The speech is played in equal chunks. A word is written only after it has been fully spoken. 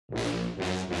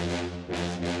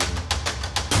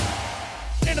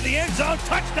the end zone,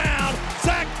 touchdown,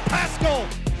 Zach Pascal.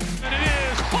 And it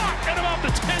is caught at about the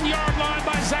 10-yard line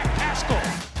by Zach Pascal.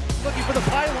 Looking for the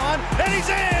pylon, and he's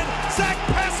in, Zach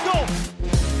Pascal.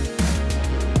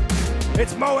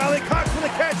 It's Mo Alley-Cox for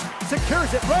the catch,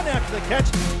 secures it, run after the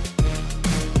catch.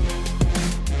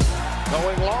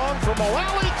 Going long for Mo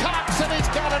Alley-Cox, and he's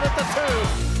got it at the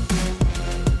 2.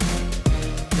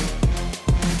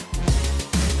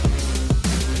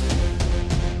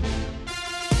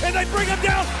 And they bring him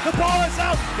down. The ball is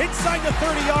out inside the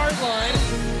 30-yard line.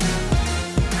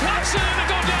 Watson to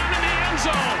go down in the end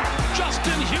zone.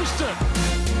 Justin Houston.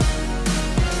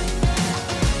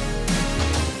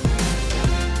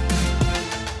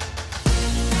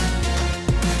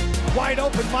 Wide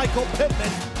open, Michael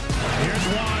Pittman. Here's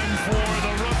one for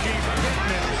the rookie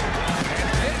Pittman.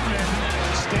 And Pittman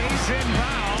stays in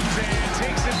bounds and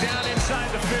takes it down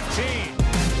inside the 15.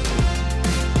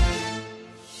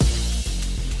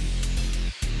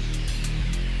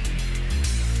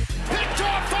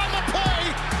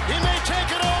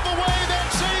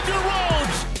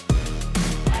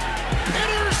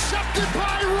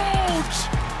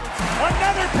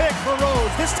 Another pick for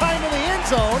Rhodes, this time in the end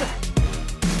zone.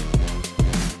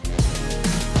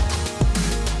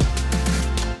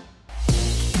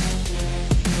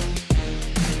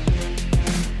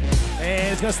 And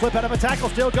he's going to slip out of a tackle,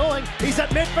 still going. He's at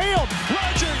midfield.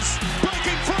 Rodgers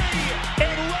breaking free,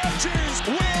 and Rodgers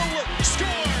will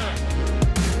score.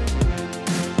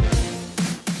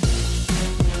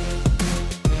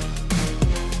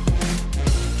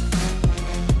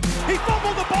 He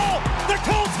fumbled the ball. The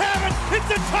Colts have it. It's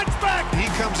a touchback. He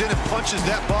comes in and punches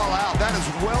that ball out. That is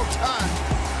well done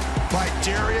by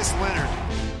Darius Leonard.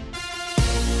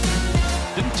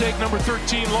 Didn't take number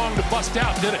 13 long to bust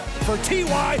out, did it? For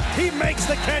T.Y., he makes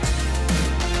the catch.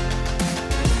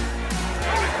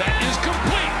 That is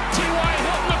complete. T.Y.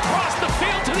 Hilton across the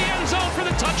field to the end zone for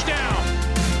the touchdown.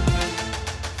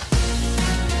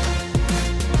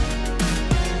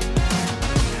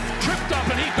 Tripped up,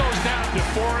 and he goes down to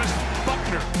Forrest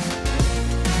Buckner.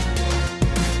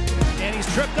 And he's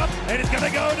tripped up, and it's going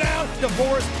to go down to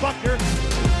Forrest Buckner.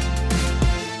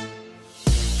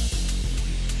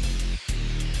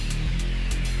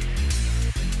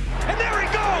 And there he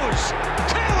goes!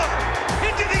 Taylor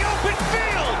into the open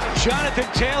field! Jonathan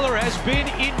Taylor has been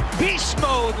in beast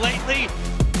mode lately.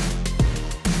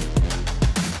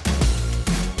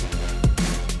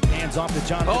 Hands off to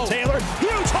Jonathan Taylor.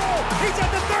 Huge hole! He's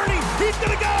at the 30! He's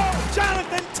going to go!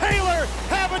 Jonathan Taylor,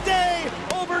 have a day!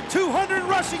 Over 200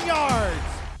 rushing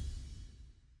yards!